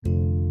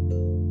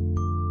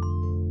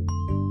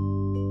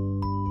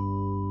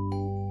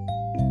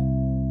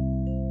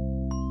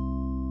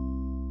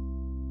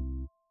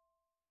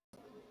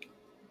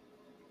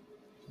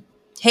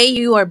Hey,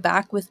 you are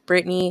back with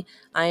Brittany.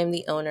 I am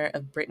the owner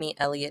of Brittany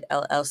Elliott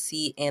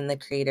LLC and the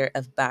creator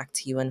of Back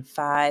to You in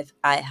 5.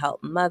 I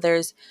help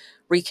mothers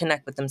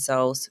reconnect with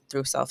themselves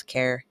through self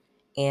care.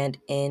 And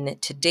in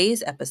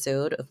today's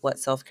episode of What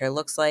Self Care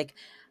Looks Like,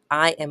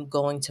 I am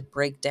going to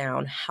break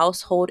down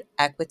household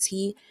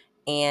equity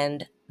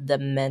and the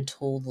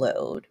mental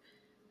load.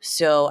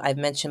 So, I've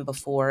mentioned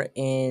before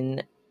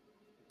in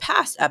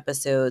past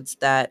episodes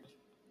that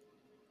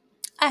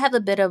I have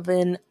a bit of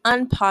an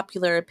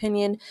unpopular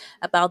opinion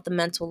about the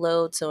mental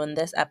load. So, in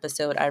this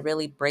episode, I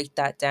really break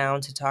that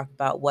down to talk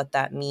about what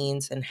that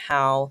means and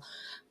how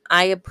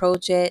I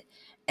approach it.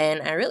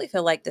 And I really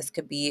feel like this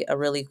could be a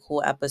really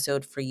cool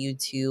episode for you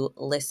to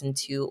listen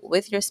to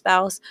with your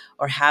spouse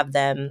or have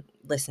them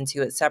listen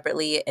to it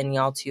separately, and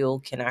y'all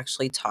two can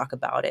actually talk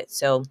about it.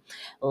 So,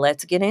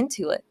 let's get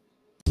into it.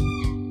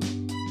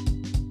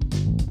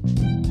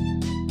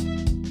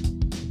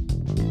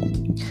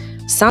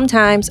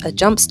 Sometimes a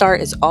jump start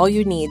is all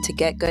you need to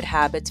get good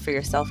habits for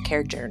your self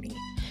care journey.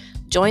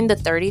 Join the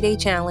 30-day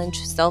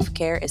challenge, Self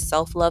Care is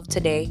Self Love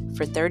Today,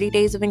 for 30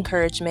 days of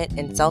encouragement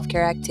and self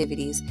care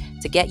activities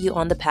to get you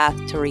on the path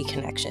to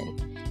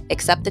reconnection.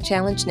 Accept the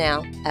challenge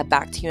now at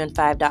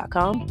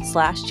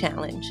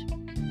backtoyouin5.com/challenge.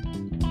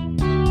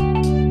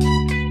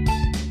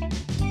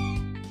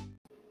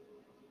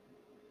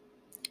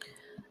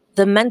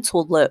 The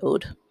mental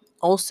load,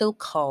 also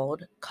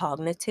called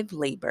cognitive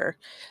labor,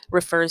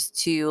 refers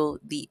to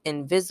the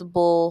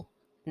invisible,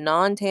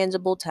 non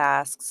tangible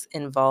tasks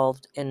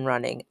involved in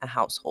running a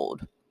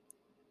household.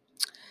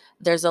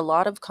 There's a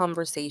lot of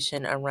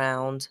conversation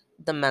around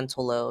the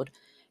mental load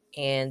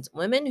and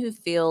women who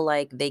feel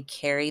like they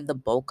carry the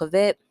bulk of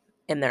it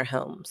in their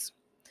homes.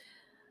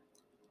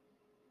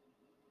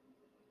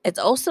 It's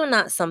also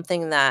not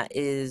something that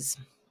is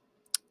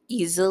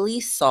easily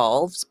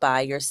solved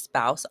by your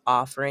spouse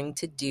offering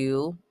to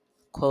do,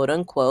 quote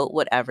unquote,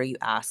 whatever you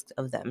asked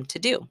of them to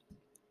do.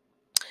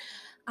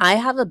 I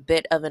have a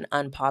bit of an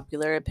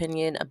unpopular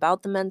opinion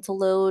about the mental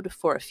load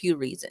for a few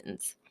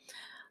reasons.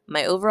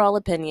 My overall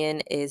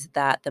opinion is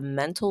that the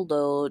mental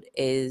load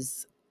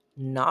is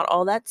not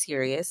all that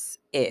serious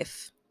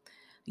if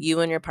you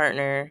and your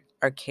partner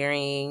are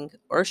carrying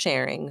or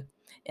sharing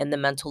in the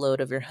mental load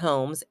of your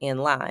homes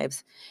and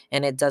lives,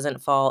 and it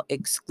doesn't fall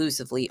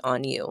exclusively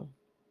on you.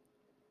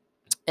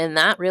 And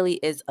that really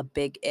is a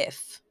big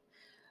if.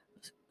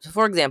 So,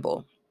 for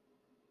example,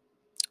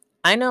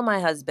 I know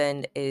my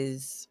husband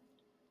is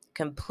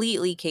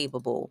completely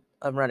capable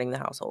of running the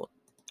household.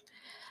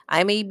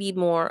 I may be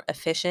more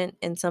efficient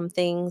in some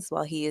things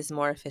while he is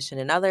more efficient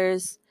in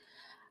others.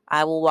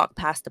 I will walk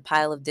past a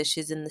pile of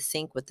dishes in the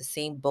sink with the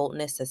same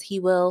boldness as he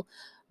will,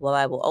 while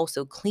I will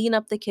also clean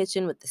up the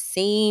kitchen with the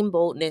same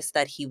boldness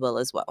that he will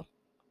as well.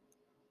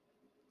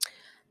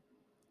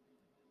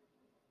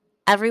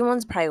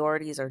 Everyone's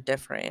priorities are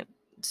different.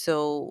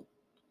 So,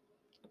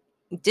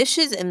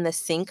 dishes in the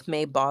sink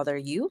may bother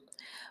you,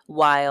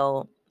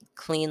 while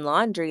clean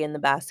laundry in the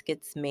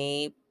baskets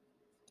may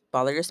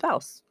bother your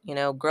spouse.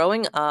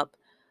 Growing up,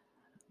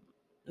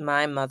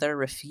 my mother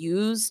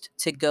refused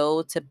to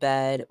go to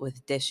bed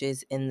with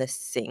dishes in the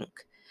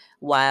sink,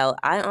 while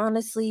I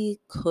honestly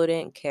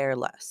couldn't care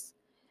less.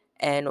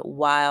 And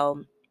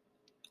while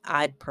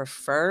I'd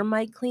prefer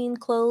my clean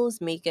clothes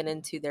make it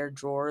into their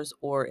drawers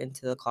or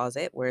into the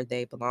closet where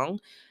they belong,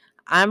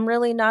 I'm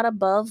really not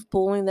above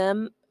pulling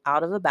them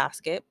out of a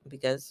basket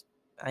because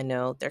I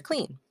know they're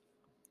clean.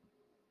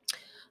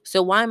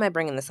 So, why am I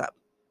bringing this up?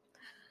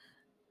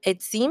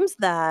 It seems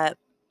that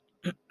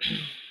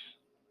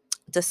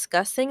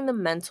discussing the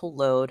mental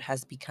load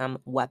has become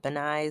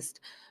weaponized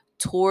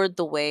toward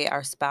the way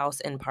our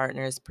spouse and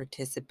partners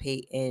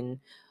participate in,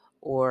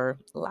 or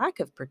lack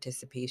of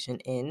participation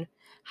in,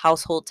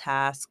 household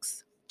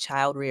tasks,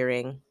 child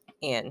rearing,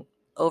 and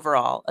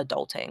overall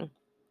adulting.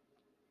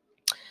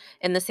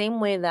 In the same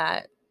way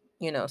that,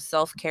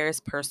 self care is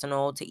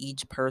personal to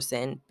each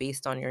person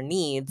based on your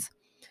needs,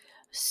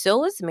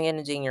 so is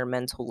managing your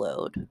mental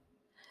load.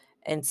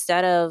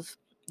 Instead of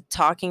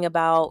talking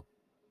about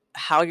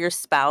how your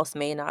spouse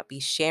may not be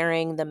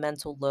sharing the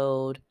mental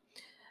load,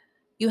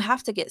 you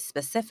have to get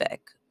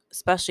specific,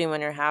 especially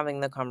when you're having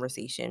the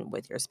conversation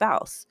with your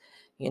spouse.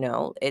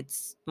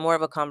 It's more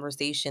of a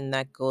conversation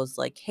that goes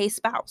like, hey,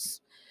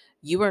 spouse,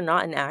 you are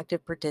not an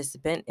active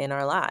participant in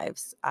our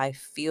lives. I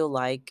feel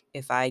like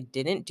if I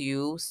didn't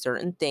do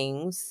certain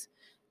things,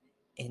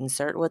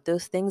 insert what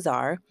those things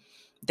are,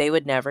 they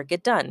would never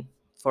get done.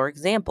 For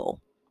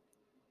example,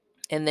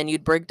 and then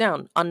you'd break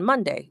down on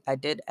Monday, I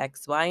did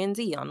X, Y, and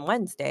Z. On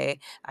Wednesday,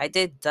 I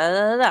did da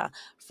da da.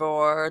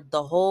 For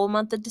the whole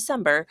month of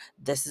December,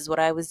 this is what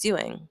I was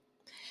doing.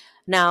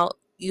 Now,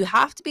 you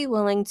have to be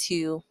willing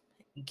to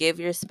give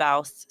your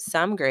spouse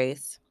some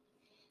grace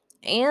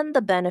and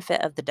the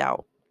benefit of the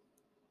doubt.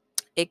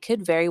 It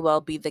could very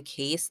well be the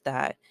case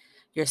that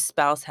your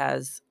spouse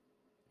has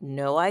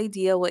no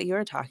idea what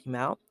you're talking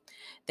about.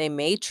 They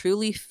may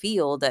truly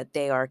feel that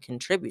they are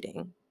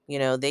contributing.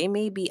 They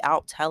may be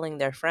out telling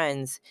their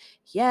friends,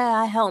 yeah,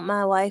 I help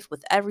my wife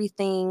with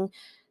everything.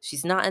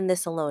 She's not in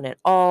this alone at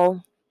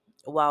all.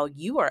 while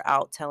you are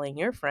out telling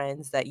your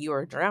friends that you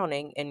are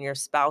drowning and your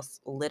spouse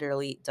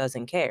literally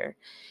doesn't care.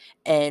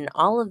 And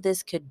all of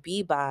this could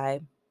be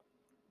by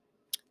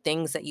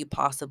things that you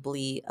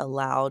possibly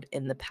allowed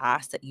in the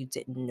past that you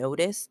didn't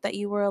notice that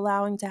you were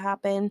allowing to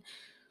happen.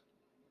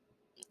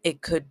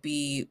 It could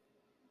be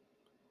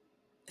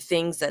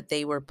things that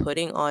they were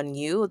putting on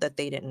you that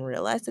they didn't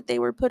realize that they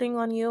were putting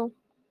on you.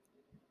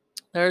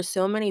 There are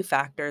so many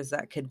factors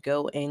that could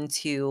go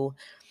into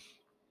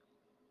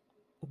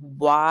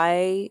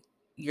why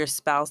your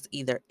spouse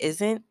either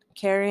isn't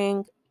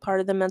carrying part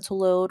of the mental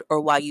load or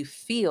why you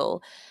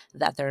feel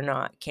that they're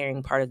not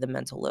carrying part of the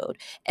mental load.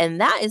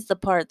 And that is the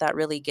part that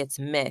really gets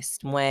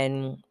missed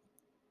when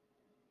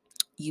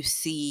you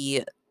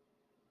see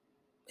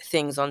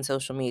things on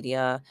social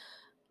media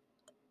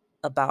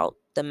about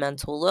the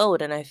mental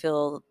load. And I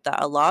feel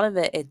that a lot of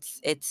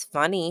it's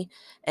funny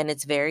and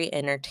it's very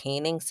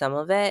entertaining, some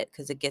of it,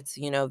 because it gets,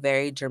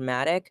 very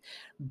dramatic.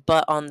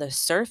 But on the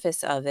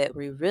surface of it,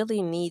 we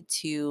really need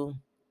to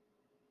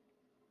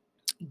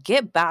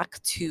get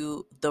back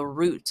to the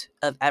root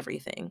of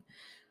everything.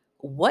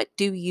 What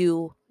do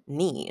you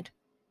need?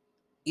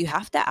 You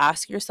have to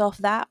ask yourself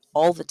that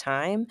all the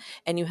time,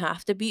 and you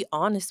have to be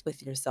honest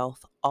with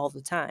yourself all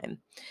the time.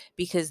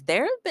 Because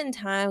there have been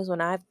times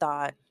when I've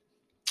thought,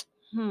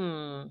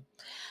 hmm,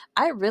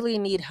 I really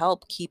need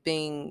help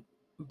keeping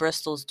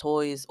Bristol's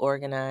toys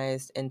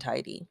organized and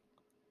tidy.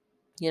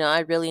 I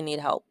really need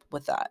help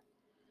with that.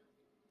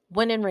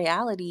 When in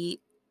reality,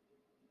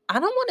 I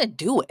don't want to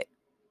do it.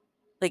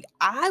 Like,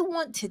 I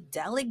want to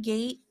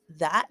delegate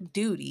that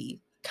duty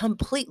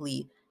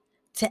completely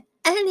to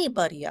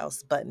anybody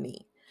else but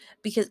me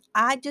because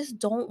I just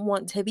don't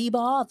want to be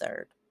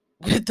bothered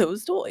with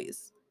those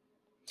toys.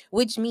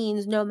 Which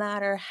means no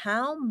matter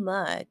how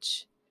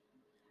much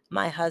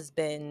my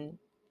husband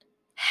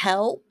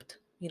helped,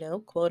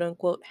 quote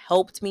unquote,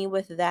 helped me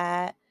with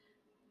that,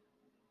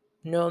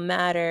 no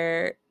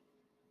matter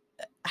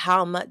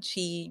how much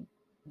he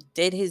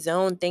did his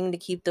own thing to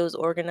keep those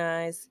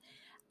organized,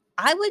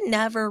 I would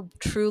never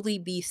truly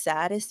be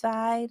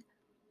satisfied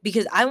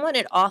because I want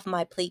it off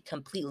my plate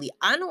completely.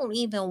 I don't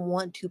even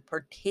want to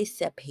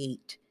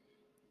participate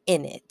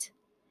in it.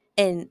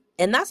 And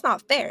that's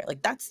not fair.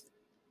 Like, that's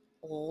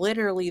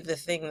literally the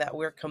thing that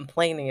we're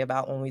complaining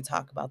about when we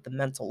talk about the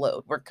mental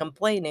load. We're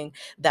complaining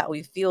that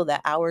we feel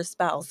that our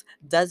spouse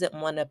doesn't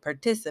want to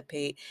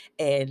participate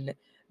in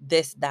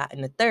this, that,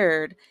 and the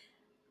third.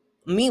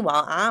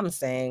 Meanwhile, I'm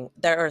saying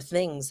there are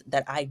things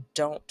that I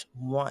don't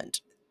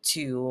want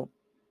to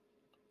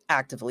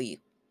actively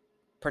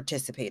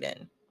participate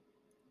in.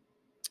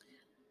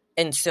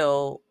 And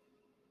so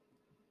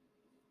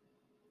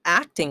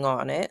acting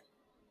on it,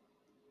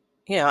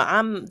 there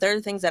are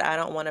things that I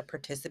don't want to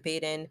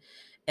participate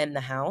in the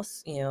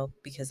house,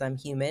 because I'm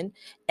human,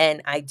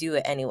 and I do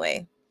it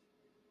anyway,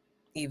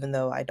 even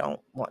though I don't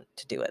want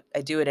to do it.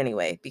 I do it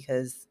anyway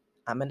because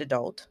I'm an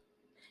adult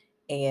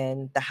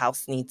and the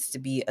house needs to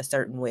be a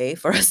certain way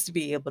for us to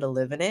be able to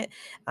live in it.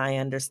 I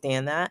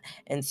understand that.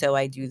 And so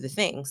I do the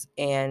things.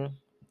 And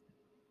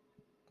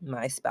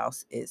my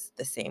spouse is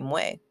the same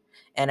way.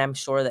 And I'm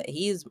sure that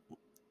he's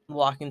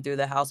walking through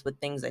the house with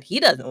things that he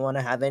doesn't want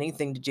to have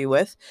anything to do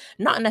with.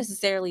 Not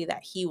necessarily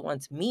that he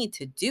wants me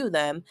to do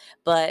them,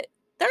 but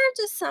there are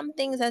just some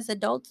things as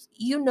adults,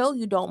 you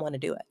don't want to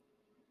do it.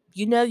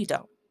 You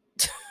don't.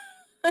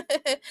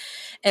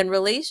 And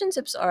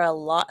relationships are a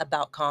lot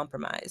about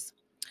compromise,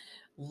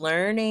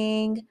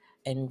 learning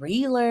and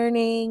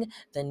relearning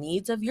the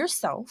needs of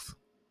yourself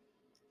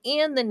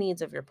and the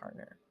needs of your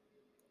partner.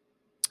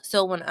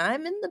 So when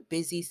I'm in the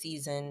busy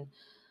season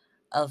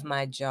of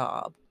my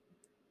job,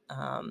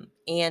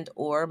 and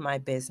or my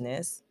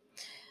business,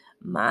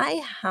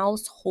 my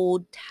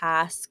household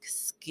task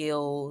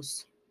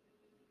skills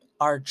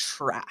are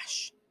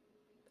trash.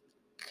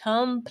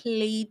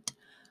 Complete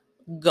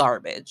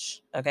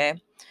garbage,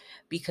 okay?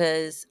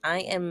 Because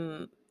I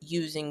am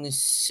using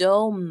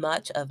so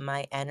much of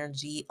my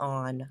energy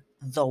on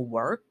the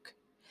work.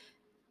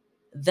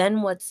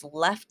 Then what's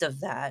left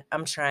of that,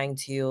 I'm trying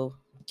to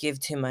give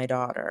to my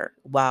daughter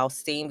while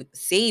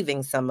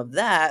saving some of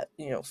that,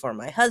 for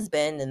my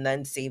husband, and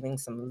then saving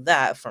some of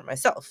that for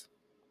myself,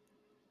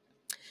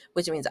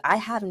 which means I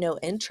have no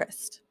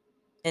interest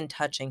in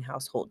touching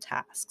household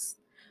tasks.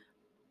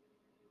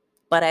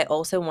 But I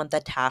also want the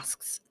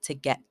tasks to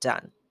get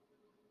done.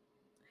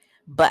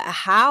 But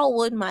how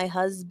would my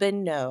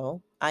husband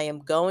know I am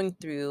going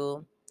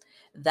through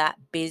that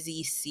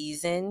busy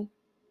season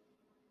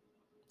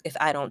if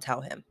I don't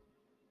tell him?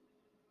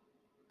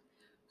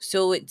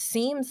 So it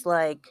seems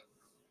like,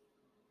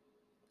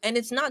 and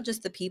it's not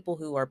just the people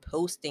who are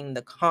posting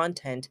the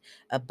content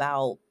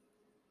about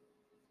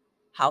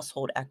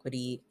household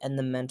equity and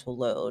the mental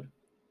load,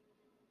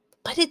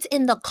 but it's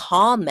in the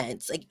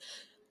comments. Like,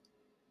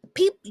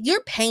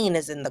 your pain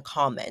is in the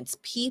comments.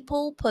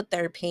 People put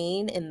their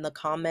pain in the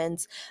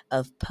comments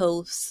of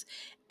posts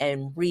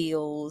and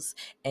reels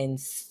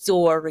and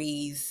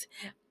stories.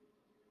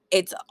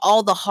 It's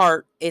all the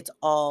heart, it's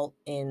all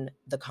in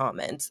the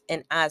comments.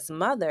 And as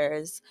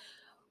mothers,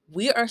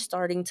 We are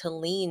starting to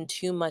lean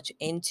too much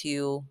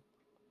into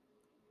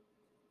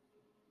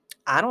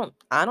I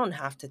don't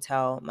have to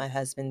tell my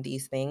husband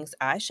these things.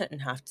 I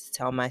shouldn't have to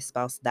tell my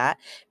spouse that.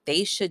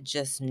 They should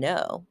just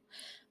know.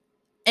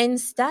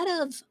 Instead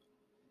of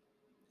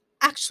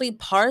actually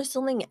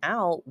parceling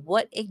out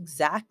what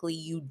exactly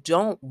you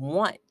don't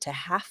want to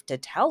have to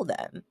tell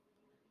them.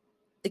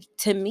 Like,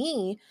 to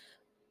me,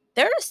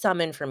 there is some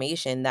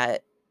information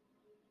that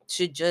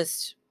should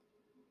just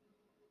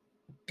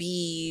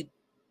be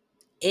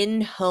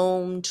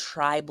in-home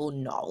tribal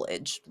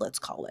knowledge, let's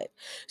call it.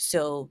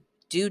 So,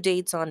 due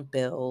dates on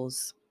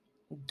bills,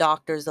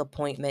 doctor's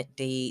appointment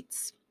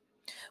dates,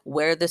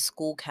 where the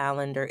school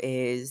calendar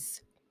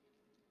is,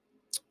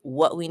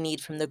 what we need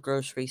from the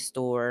grocery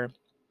store.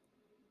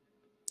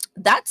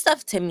 That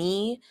stuff to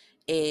me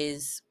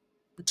is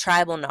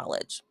tribal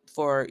knowledge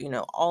for,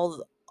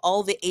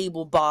 all the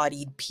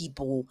able-bodied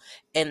people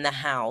in the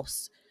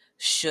house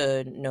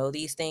should know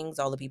these things.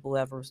 All the people who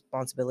have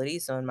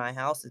responsibilities. So in my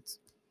house, it's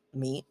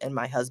me and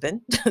my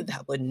husband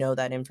that would know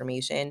that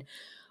information.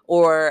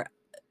 Or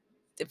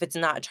if it's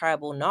not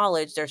tribal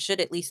knowledge, there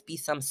should at least be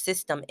some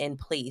system in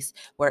place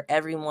where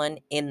everyone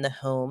in the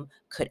home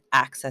could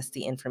access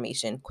the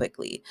information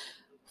quickly.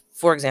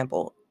 For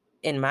example,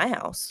 in my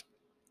house,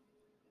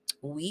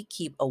 we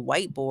keep a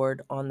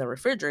whiteboard on the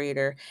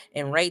refrigerator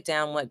and write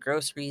down what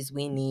groceries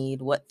we need,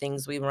 what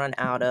things we run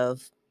out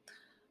of.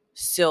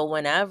 So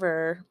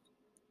whenever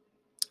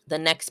the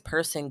next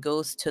person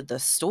goes to the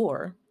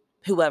store,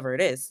 whoever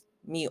it is,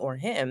 me or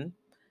him,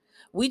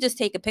 we just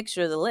take a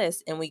picture of the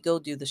list and we go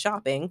do the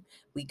shopping.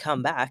 We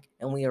come back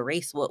and we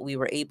erase what we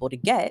were able to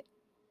get,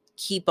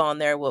 keep on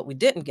there what we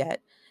didn't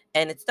get,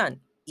 and it's done.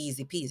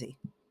 Easy peasy.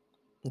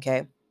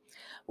 Okay.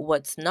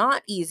 What's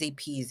not easy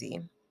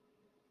peasy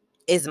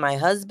is my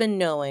husband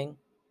knowing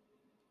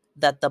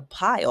that the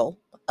pile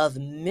of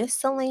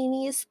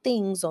miscellaneous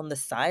things on the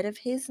side of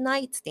his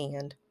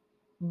nightstand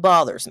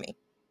bothers me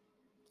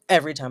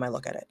every time I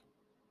look at it.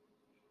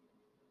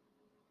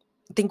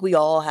 I think we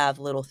all have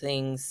little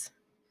things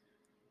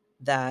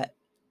that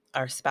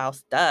our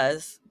spouse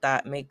does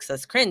that makes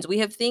us cringe. We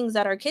have things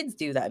that our kids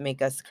do that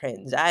make us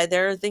cringe.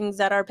 There are things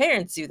that our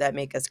parents do that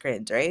make us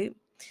cringe, right?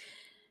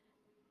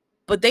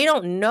 But they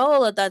don't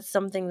know that that's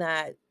something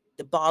that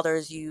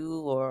bothers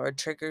you or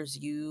triggers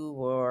you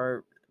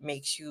or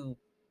makes you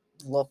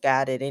look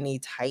at it any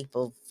type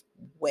of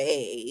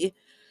way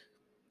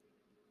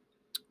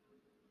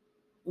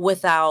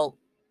without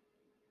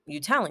you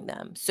telling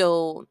them.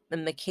 So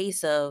in the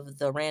case of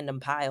the random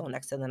pile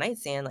next to the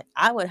nightstand, like,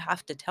 I would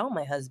have to tell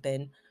my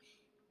husband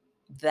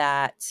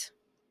that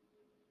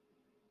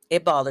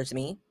it bothers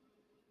me.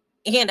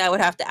 And I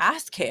would have to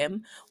ask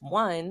him,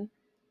 one,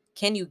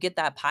 can you get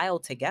that pile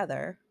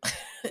together?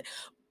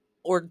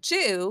 Or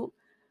two,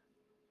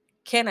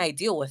 can I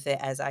deal with it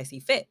as I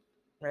see fit?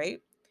 Right.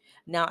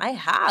 Now, I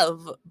have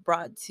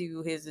brought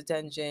to his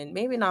attention,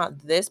 maybe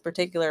not this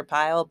particular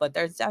pile, but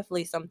there's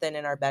definitely something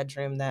in our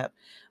bedroom that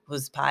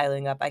was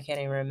piling up. I can't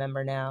even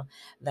remember now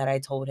that I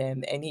told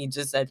him. And he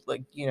just said,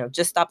 like,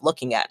 just stop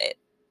looking at it.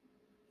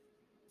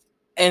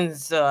 And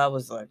so I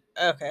was like,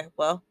 okay,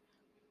 well,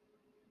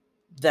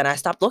 then I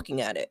stopped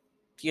looking at it,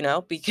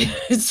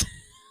 because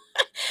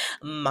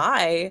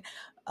my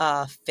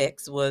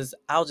fix was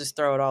I'll just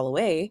throw it all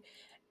away.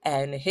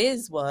 And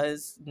his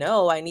was,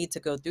 no, I need to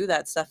go through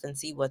that stuff and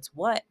see what's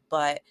what.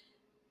 But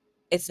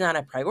it's not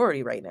a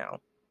priority right now.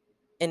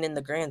 And in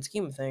the grand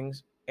scheme of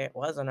things, it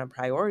wasn't a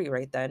priority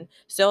right then.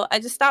 So I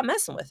just stopped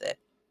messing with it.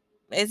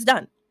 It's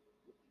done.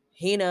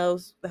 He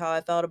knows how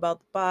I felt about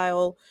the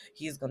pile.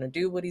 He's going to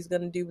do what he's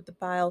going to do with the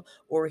pile,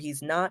 or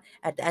he's not.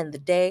 At the end of the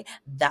day,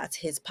 that's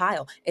his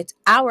pile. It's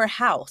our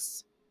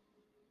house.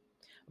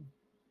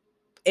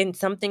 And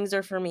some things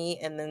are for me,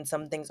 and then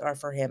some things are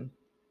for him.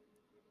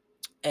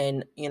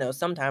 And,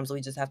 sometimes we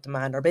just have to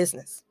mind our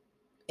business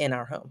in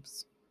our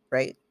homes,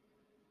 right?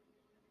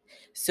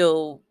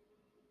 So,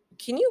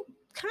 can you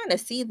kind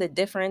of see the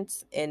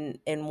difference in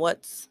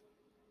what's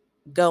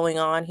going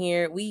on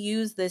here? We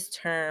use this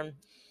term,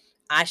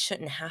 I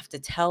shouldn't have to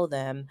tell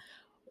them,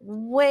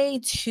 way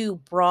too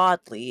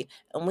broadly,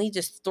 and we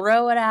just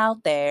throw it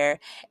out there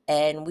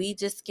and we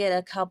just get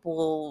a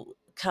couple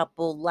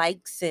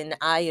likes and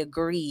I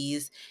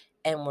agrees,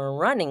 and we're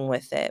running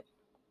with it.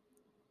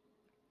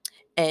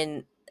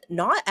 And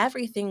not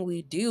everything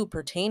we do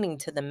pertaining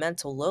to the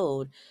mental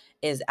load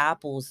is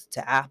apples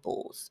to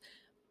apples.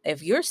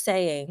 If you're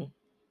saying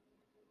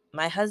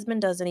my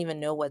husband doesn't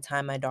even know what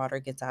time my daughter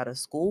gets out of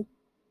school,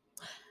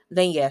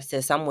 then yes,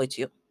 sis, I'm with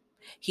you.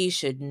 He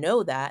should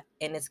know that,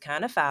 and it's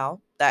kind of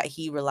foul that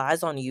he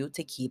relies on you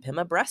to keep him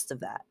abreast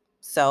of that.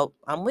 So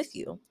I'm with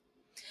you.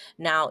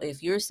 Now,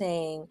 if you're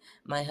saying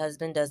my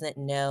husband doesn't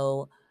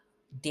know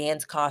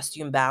Dan's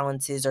costume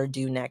balances are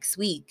due next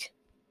week,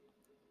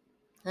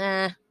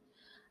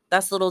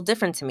 that's a little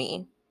different to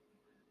me,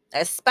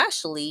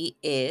 especially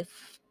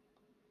if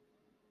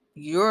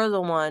you're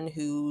the one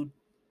who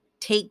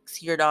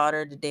takes your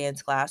daughter to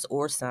dance class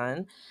or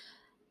son,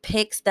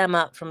 picks them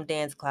up from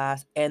dance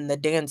class, and the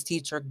dance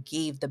teacher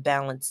gave the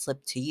balance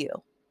slip to you.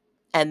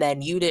 and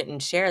then you didn't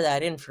share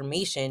that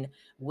information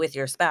with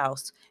your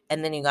spouse,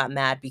 and then you got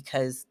mad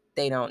because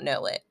they don't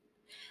know it.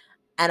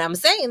 And I'm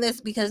saying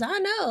this because I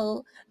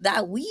know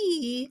that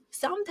we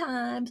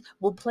sometimes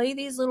will play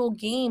these little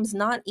games,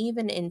 not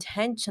even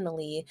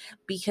intentionally,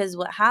 because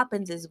what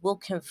happens is we'll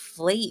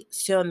conflate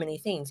so many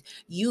things.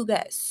 You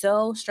get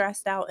so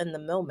stressed out in the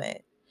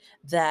moment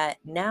that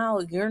now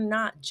you're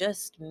not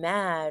just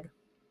mad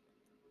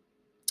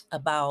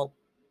about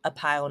a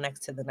pile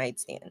next to the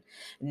nightstand.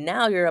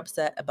 Now you're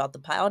upset about the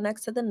pile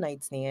next to the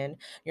nightstand.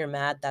 You're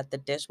mad that the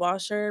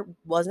dishwasher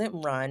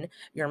wasn't run.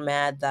 You're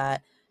mad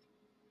that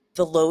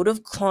the load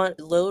of clothes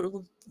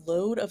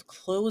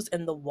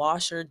in the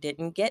washer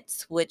didn't get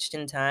switched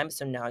in time,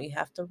 so now you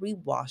have to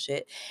rewash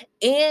it.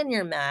 And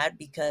you're mad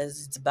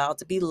because it's about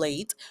to be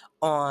late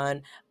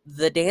on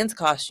the dance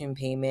costume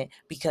payment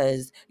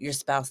because your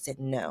spouse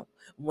didn't know.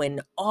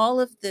 When all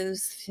of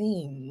those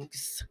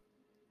things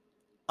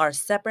are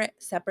separate,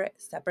 separate,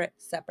 separate,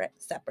 separate,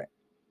 separate,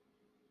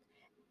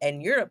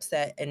 and you're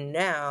upset, and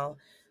now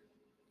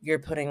you're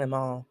putting them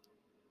all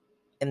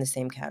in the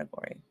same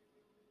category.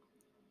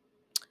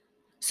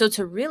 So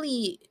to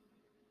really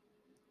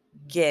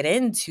get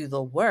into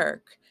the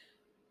work,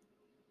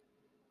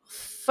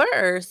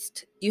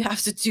 first you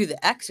have to do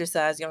the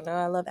exercise. Y'all know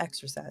I love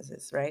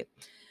exercises, right?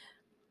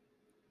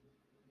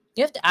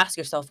 You have to ask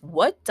yourself,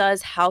 what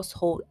does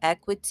household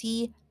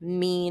equity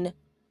mean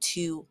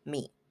to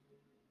me?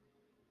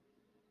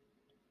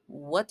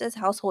 What does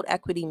household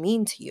equity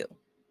mean to you?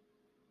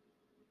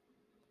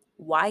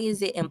 Why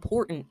is it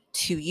important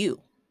to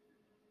you?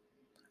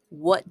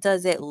 What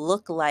does it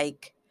look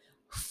like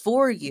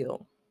for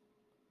you?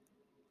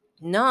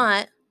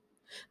 Not,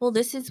 well,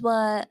 this is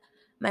what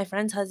my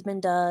friend's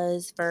husband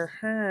does for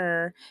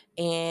her,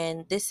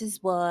 and this is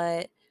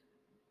what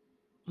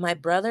my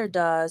brother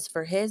does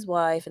for his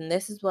wife, and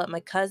this is what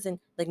my cousin,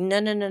 like, no,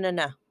 no, no, no,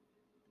 no,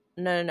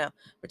 no, no, no.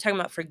 We're talking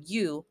about for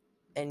you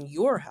and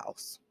your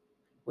house,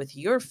 with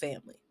your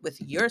family, with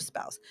your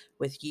spouse,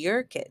 with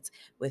your kids,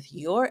 with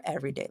your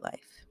everyday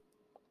life.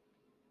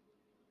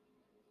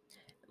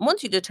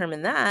 Once you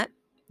determine that,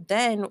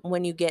 then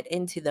when you get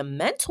into the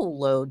mental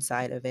load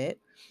side of it,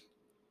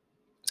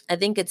 I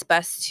think it's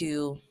best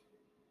to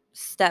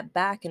step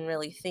back and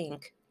really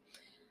think,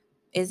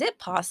 is it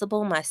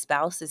possible my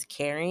spouse is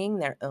carrying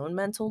their own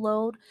mental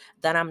load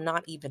that I'm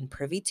not even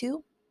privy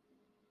to?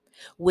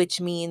 Which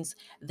means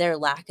their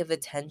lack of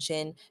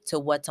attention to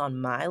what's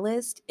on my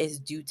list is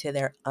due to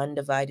their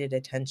undivided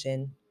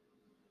attention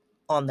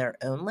on their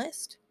own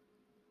list,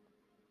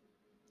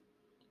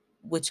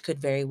 which could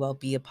very well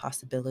be a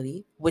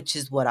possibility, which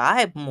is what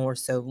I more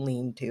so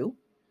lean to.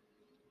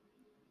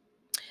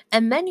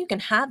 And then you can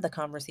have the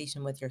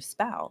conversation with your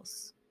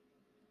spouse.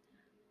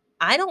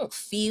 I don't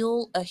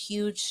feel a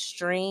huge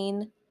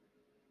strain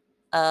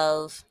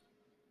of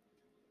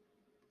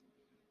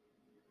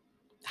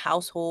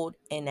household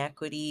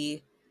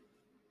inequity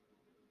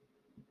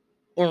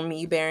or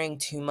me bearing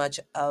too much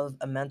of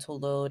a mental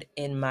load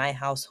in my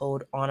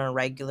household on a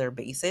regular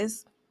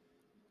basis.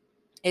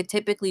 It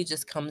typically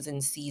just comes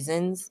in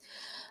seasons,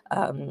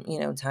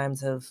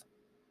 times of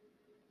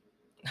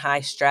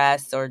high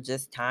stress or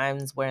just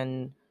times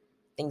when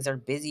things are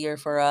busier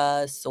for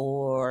us,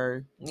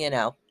 or,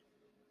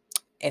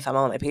 if I'm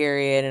on my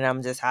period and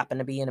I'm just happen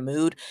to be in a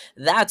mood,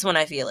 that's when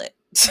I feel it.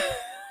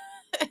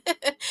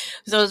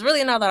 So it's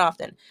really not that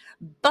often.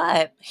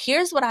 But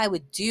here's what I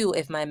would do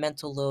if my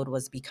mental load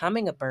was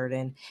becoming a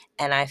burden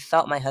and I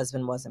felt my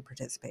husband wasn't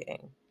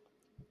participating.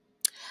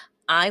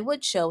 I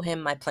would show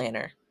him my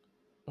planner.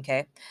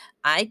 Okay.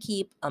 I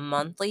keep a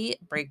monthly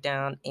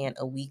breakdown and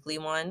a weekly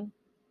one,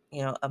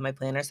 of my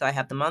planner. So I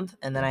have the month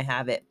and then I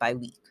have it by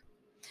week.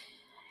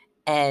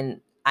 And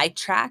I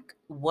track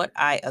what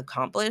I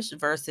accomplish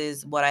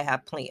versus what I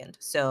have planned.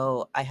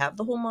 So I have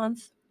the whole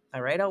month. I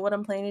write out what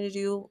I'm planning to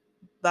do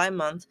by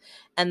month.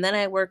 And then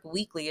I work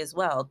weekly as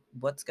well.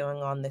 What's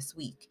going on this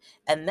week?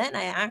 And then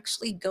I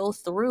actually go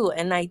through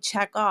and I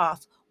check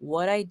off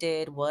what I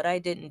did, what I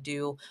didn't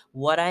do,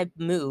 what I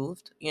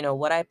moved,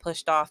 what I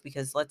pushed off.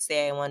 Because let's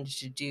say I wanted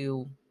to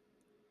do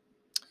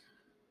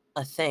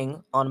a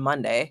thing on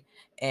Monday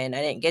and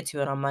I didn't get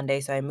to it on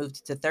Monday. So I moved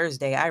it to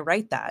Thursday. I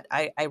write that.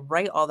 I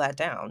write all that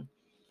down.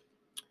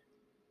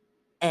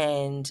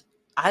 And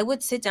I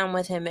would sit down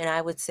with him and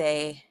I would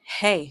say,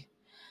 hey,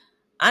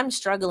 I'm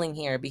struggling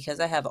here because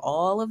I have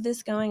all of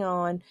this going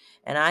on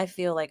and I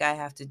feel like I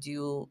have to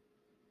do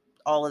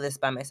all of this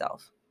by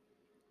myself.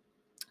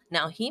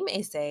 Now, he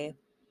may say,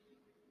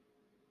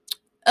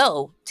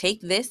 oh,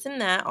 take this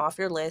and that off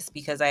your list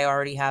because I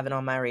already have it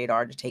on my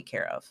radar to take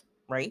care of,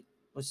 right?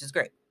 Which is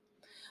great.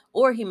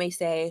 Or he may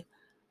say,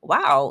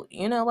 wow,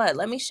 you know what?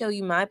 Let me show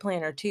you my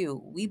planner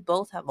too. We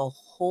both have a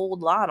whole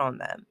lot on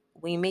them.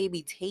 We may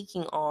be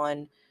taking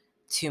on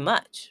too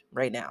much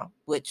right now,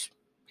 which,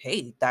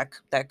 hey,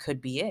 that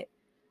could be it.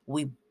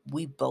 We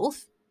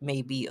both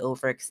may be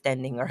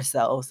overextending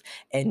ourselves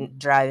and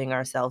driving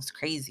ourselves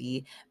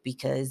crazy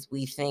because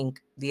we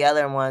think the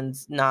other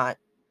one's not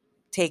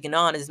taking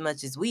on as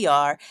much as we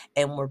are,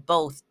 and we're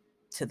both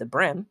to the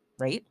brim,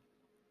 right?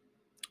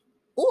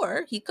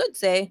 Or he could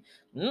say,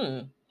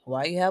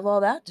 why you have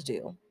all that to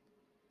do?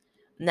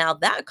 Now,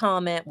 that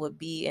comment would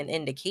be an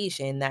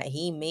indication that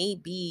he may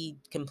be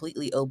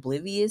completely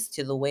oblivious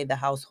to the way the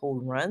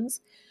household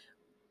runs,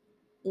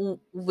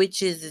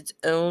 which is its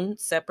own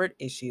separate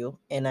issue.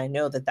 And I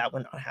know that that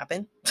would not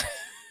happen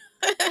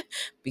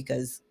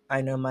because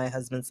I know my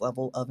husband's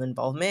level of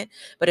involvement.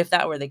 But if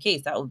that were the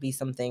case, that would be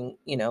something,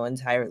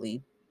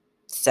 entirely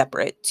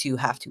separate to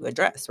have to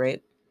address,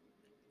 right?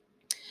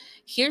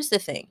 Here's the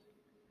thing: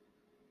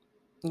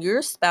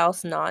 your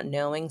spouse not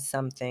knowing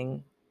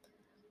something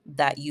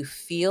that you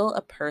feel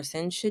a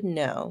person should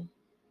know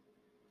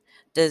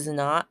does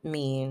not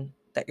mean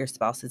that your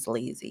spouse is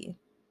lazy.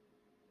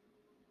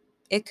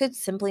 It could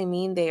simply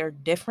mean they are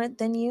different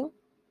than you,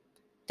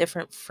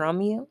 different from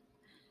you,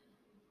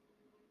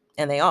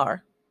 and they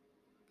are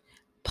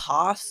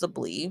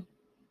possibly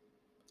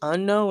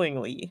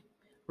unknowingly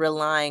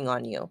relying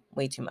on you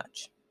way too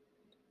much.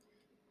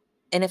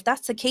 And if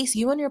that's the case,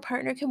 you and your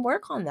partner can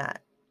work on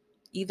that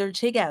either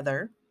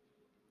together,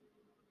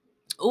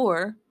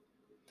 or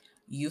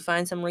you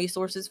find some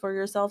resources for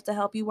yourself to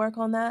help you work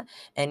on that,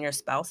 and your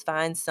spouse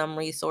finds some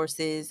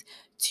resources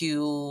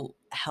to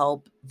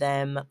help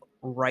them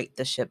right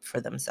the ship for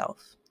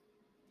themselves.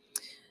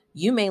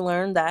 You may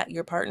learn that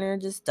your partner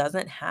just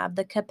doesn't have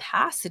the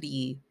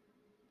capacity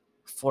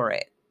for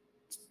it.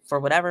 For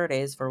whatever it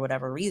is, for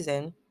whatever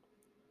reason,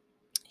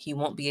 he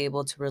won't be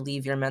able to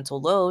relieve your mental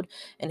load,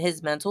 and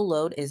his mental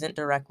load isn't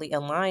directly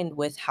aligned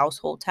with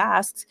household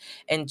tasks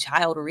and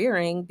child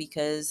rearing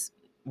because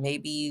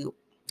maybe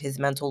his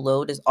mental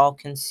load is all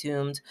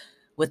consumed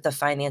with the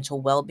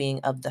financial well-being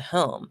of the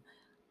home.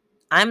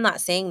 I'm not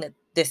saying that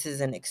this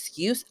is an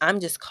excuse. I'm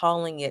just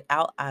calling it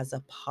out as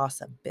a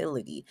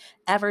possibility.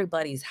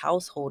 Everybody's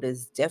household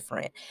is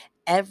different.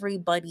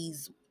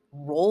 Everybody's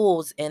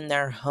roles in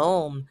their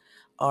home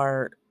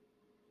are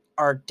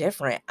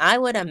different. I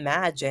would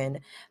imagine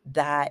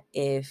that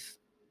if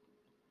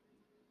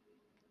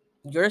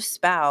your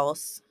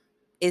spouse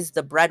is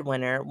the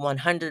breadwinner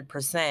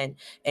 100%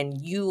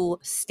 and you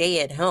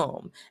stay at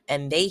home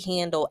and they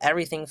handle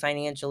everything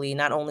financially,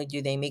 not only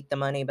do they make the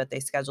money but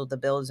they schedule the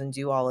bills and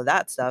do all of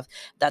that stuff,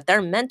 that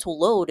their mental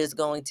load is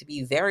going to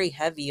be very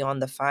heavy on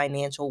the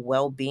financial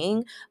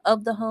well-being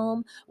of the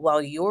home,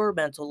 while your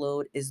mental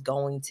load is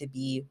going to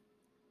be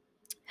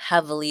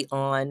heavily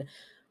on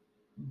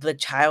the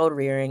child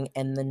rearing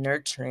and the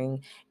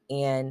nurturing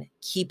and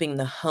keeping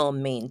the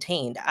home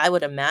maintained. I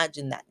would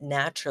imagine that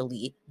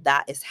naturally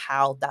that is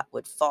how that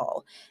would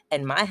fall.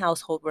 In my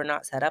household, we're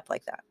not set up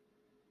like that.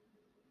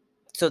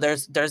 So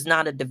there's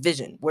not a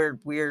division.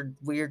 We're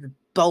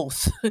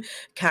both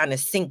kind of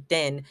synced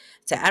in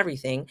to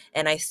everything.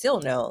 And I still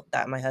know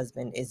that my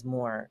husband is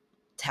more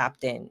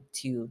tapped in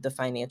to the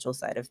financial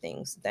side of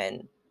things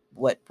than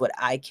what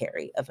I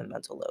carry of a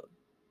mental load.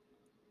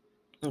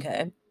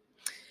 Okay.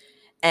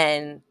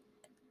 And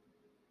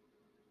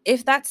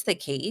if that's the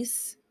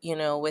case,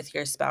 with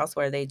your spouse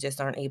where they just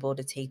aren't able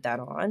to take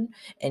that on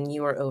and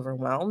you are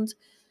overwhelmed,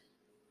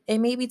 it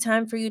may be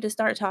time for you to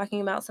start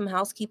talking about some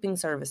housekeeping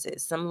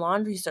services, some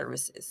laundry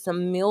services,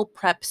 some meal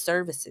prep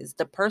services.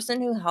 The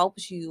person who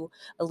helps you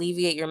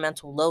alleviate your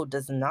mental load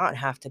does not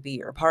have to be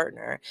your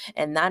partner.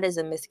 And that is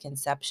a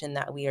misconception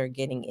that we are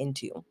getting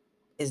into.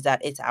 Is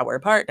that it's our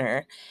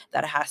partner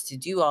that has to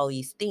do all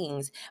these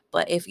things.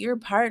 But if your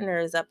partner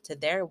is up to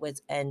their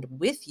wits' end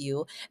with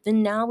you,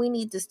 then now we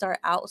need to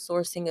start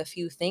outsourcing a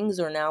few things,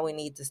 or now we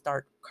need to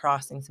start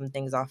crossing some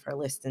things off our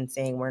list and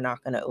saying we're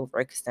not going to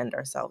overextend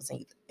ourselves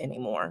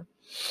anymore.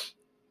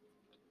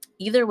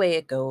 Either way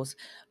it goes,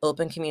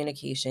 open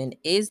communication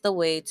is the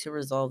way to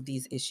resolve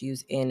these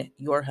issues in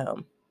your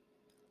home.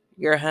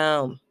 Your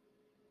home.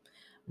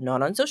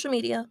 Not on social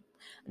media,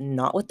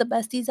 not with the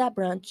besties at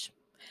brunch,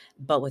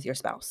 but with your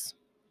spouse.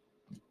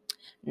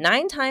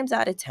 9 times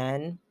out of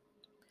 10,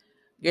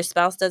 your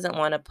spouse doesn't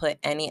want to put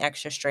any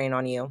extra strain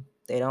on you.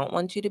 They don't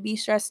want you to be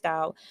stressed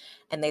out,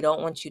 and they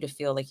don't want you to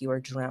feel like you are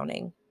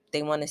drowning.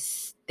 They want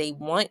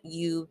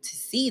you to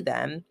see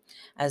them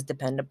as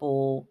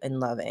dependable and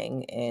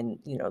loving and,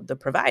 the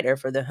provider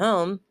for the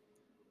home,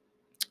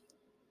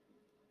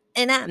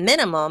 and at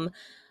minimum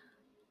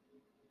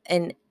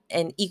an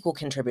equal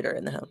contributor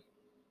in the home.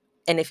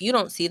 And if you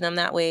don't see them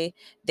that way,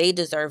 they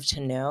deserve to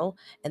know,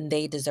 and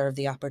they deserve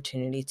the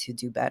opportunity to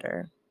do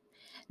better.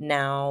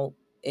 Now,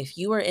 if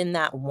you are in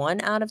that 1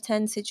 out of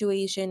 10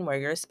 situation where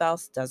your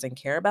spouse doesn't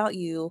care about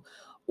you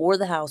or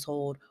the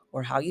household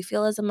or how you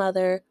feel as a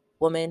mother,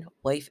 woman,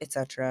 wife,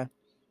 etc.,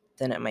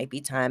 then it might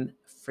be time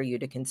for you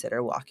to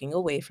consider walking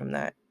away from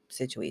that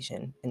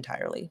situation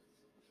entirely.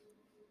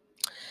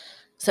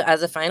 So,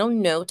 as a final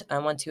note, I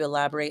want to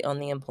elaborate on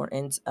the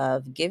importance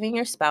of giving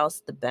your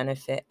spouse the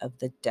benefit of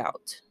the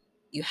doubt.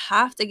 You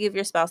have to give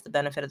your spouse the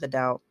benefit of the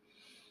doubt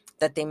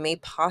that they may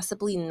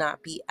possibly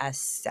not be as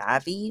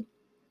savvy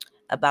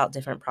about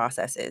different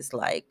processes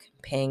like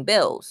paying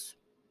bills,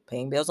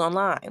 paying bills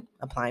online,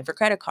 applying for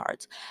credit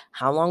cards,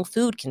 how long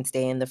food can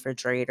stay in the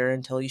refrigerator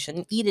until you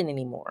shouldn't eat it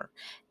anymore,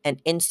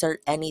 and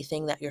insert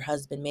anything that your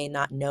husband may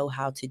not know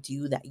how to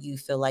do that you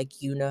feel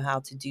like you know how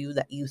to do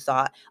that you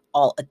thought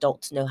all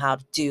adults know how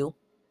to do.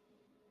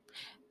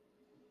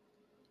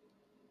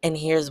 And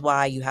here's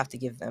why you have to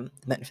give them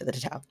the benefit of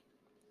the doubt.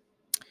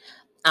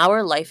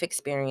 Our life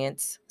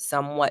experience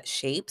somewhat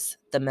shapes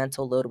the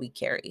mental load we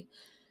carry.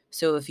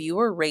 So if you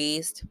were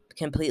raised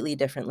completely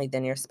differently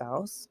than your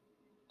spouse,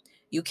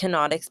 you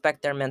cannot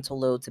expect their mental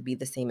load to be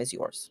the same as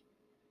yours.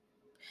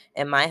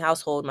 In my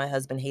household, my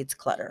husband hates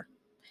clutter.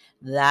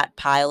 That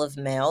pile of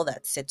mail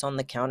that sits on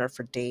the counter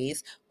for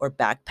days or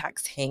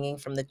backpacks hanging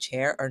from the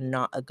chair are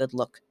not a good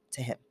look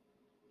to him.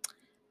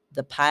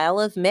 The pile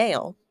of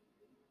mail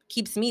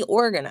keeps me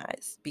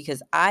organized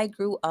because I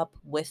grew up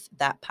with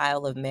that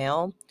pile of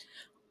mail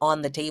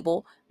on the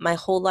table my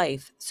whole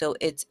life. So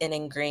it's an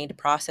ingrained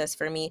process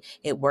for me.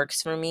 It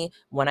works for me.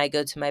 When I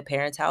go to my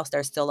parents' house,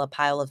 there's still a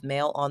pile of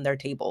mail on their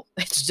table.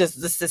 It's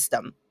just the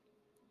system.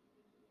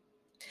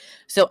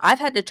 So I've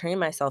had to train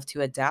myself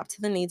to adapt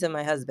to the needs of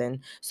my husband.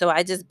 So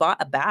I just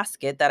bought a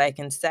basket that I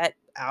can set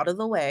out of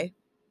the way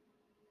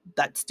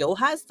that still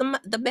has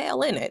the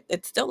mail in it.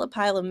 It's still a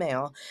pile of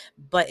mail,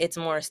 but it's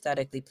more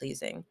aesthetically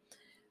pleasing.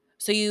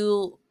 So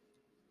you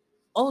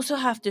also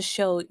have to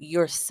show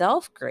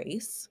yourself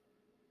grace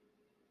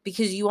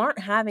because you aren't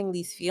having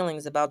these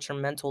feelings about your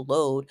mental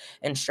load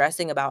and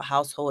stressing about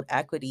household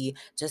equity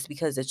just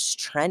because it's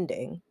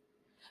trending.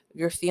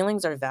 Your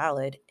feelings are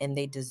valid and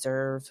they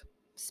deserve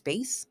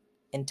space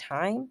and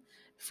time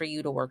for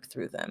you to work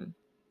through them.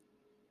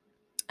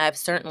 I've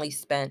certainly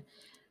spent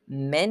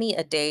many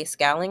a day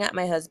scowling at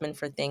my husband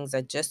for things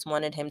I just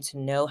wanted him to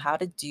know how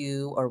to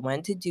do or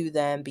when to do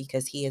them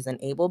because he is an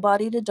able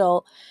bodied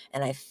adult,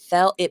 and I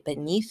felt it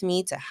beneath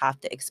me to have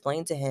to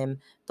explain to him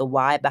the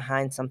why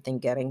behind something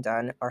getting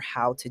done or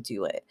how to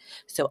do it.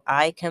 So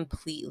I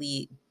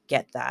completely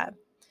get that.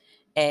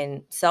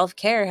 And self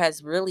care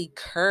has really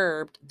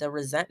curbed the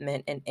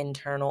resentment and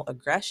internal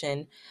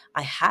aggression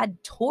I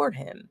had toward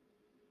him.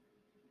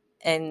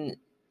 And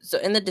so,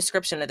 in the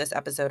description of this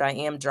episode, I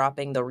am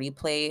dropping the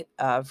replay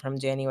from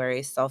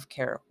January's self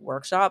care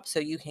workshop. So,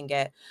 you can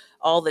get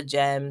all the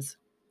gems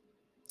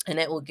and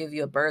it will give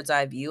you a bird's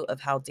eye view of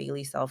how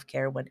daily self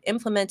care, when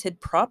implemented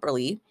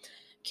properly,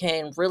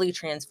 can really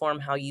transform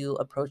how you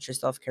approach your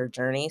self care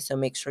journey. So,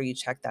 make sure you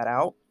check that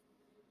out.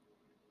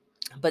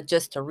 But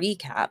just to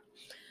recap,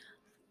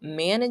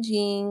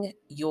 managing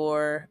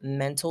your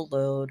mental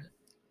load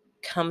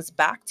comes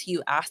back to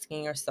you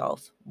asking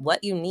yourself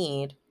what you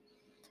need,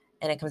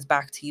 and it comes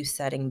back to you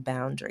setting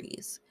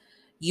boundaries.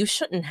 You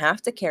shouldn't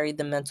have to carry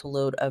the mental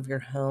load of your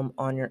home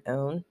on your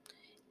own,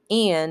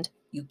 and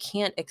you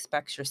can't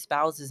expect your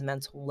spouse's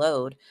mental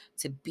load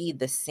to be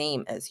the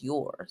same as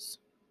yours.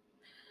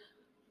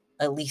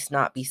 At least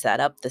not be set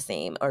up the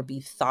same or be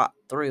thought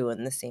through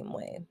in the same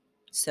way.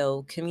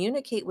 So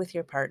communicate with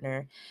your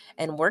partner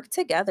and work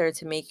together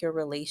to make your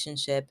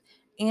relationship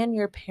and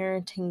your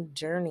parenting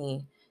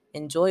journey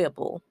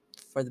enjoyable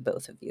for the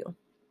both of you.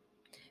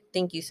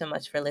 Thank you so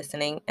much for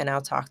listening, and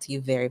I'll talk to you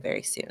very,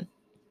 very soon.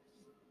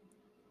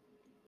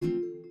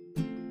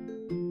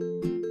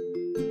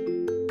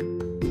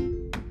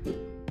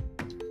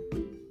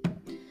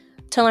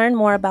 To learn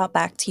more about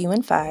Back to You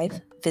in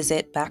 5,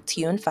 visit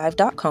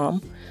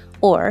backtoyouin5.com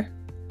or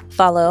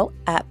follow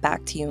at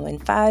Back to You in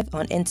 5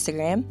 on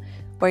Instagram,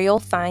 where you'll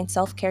find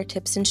self-care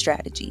tips and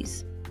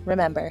strategies.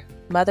 Remember,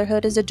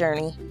 motherhood is a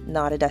journey,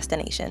 not a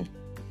destination.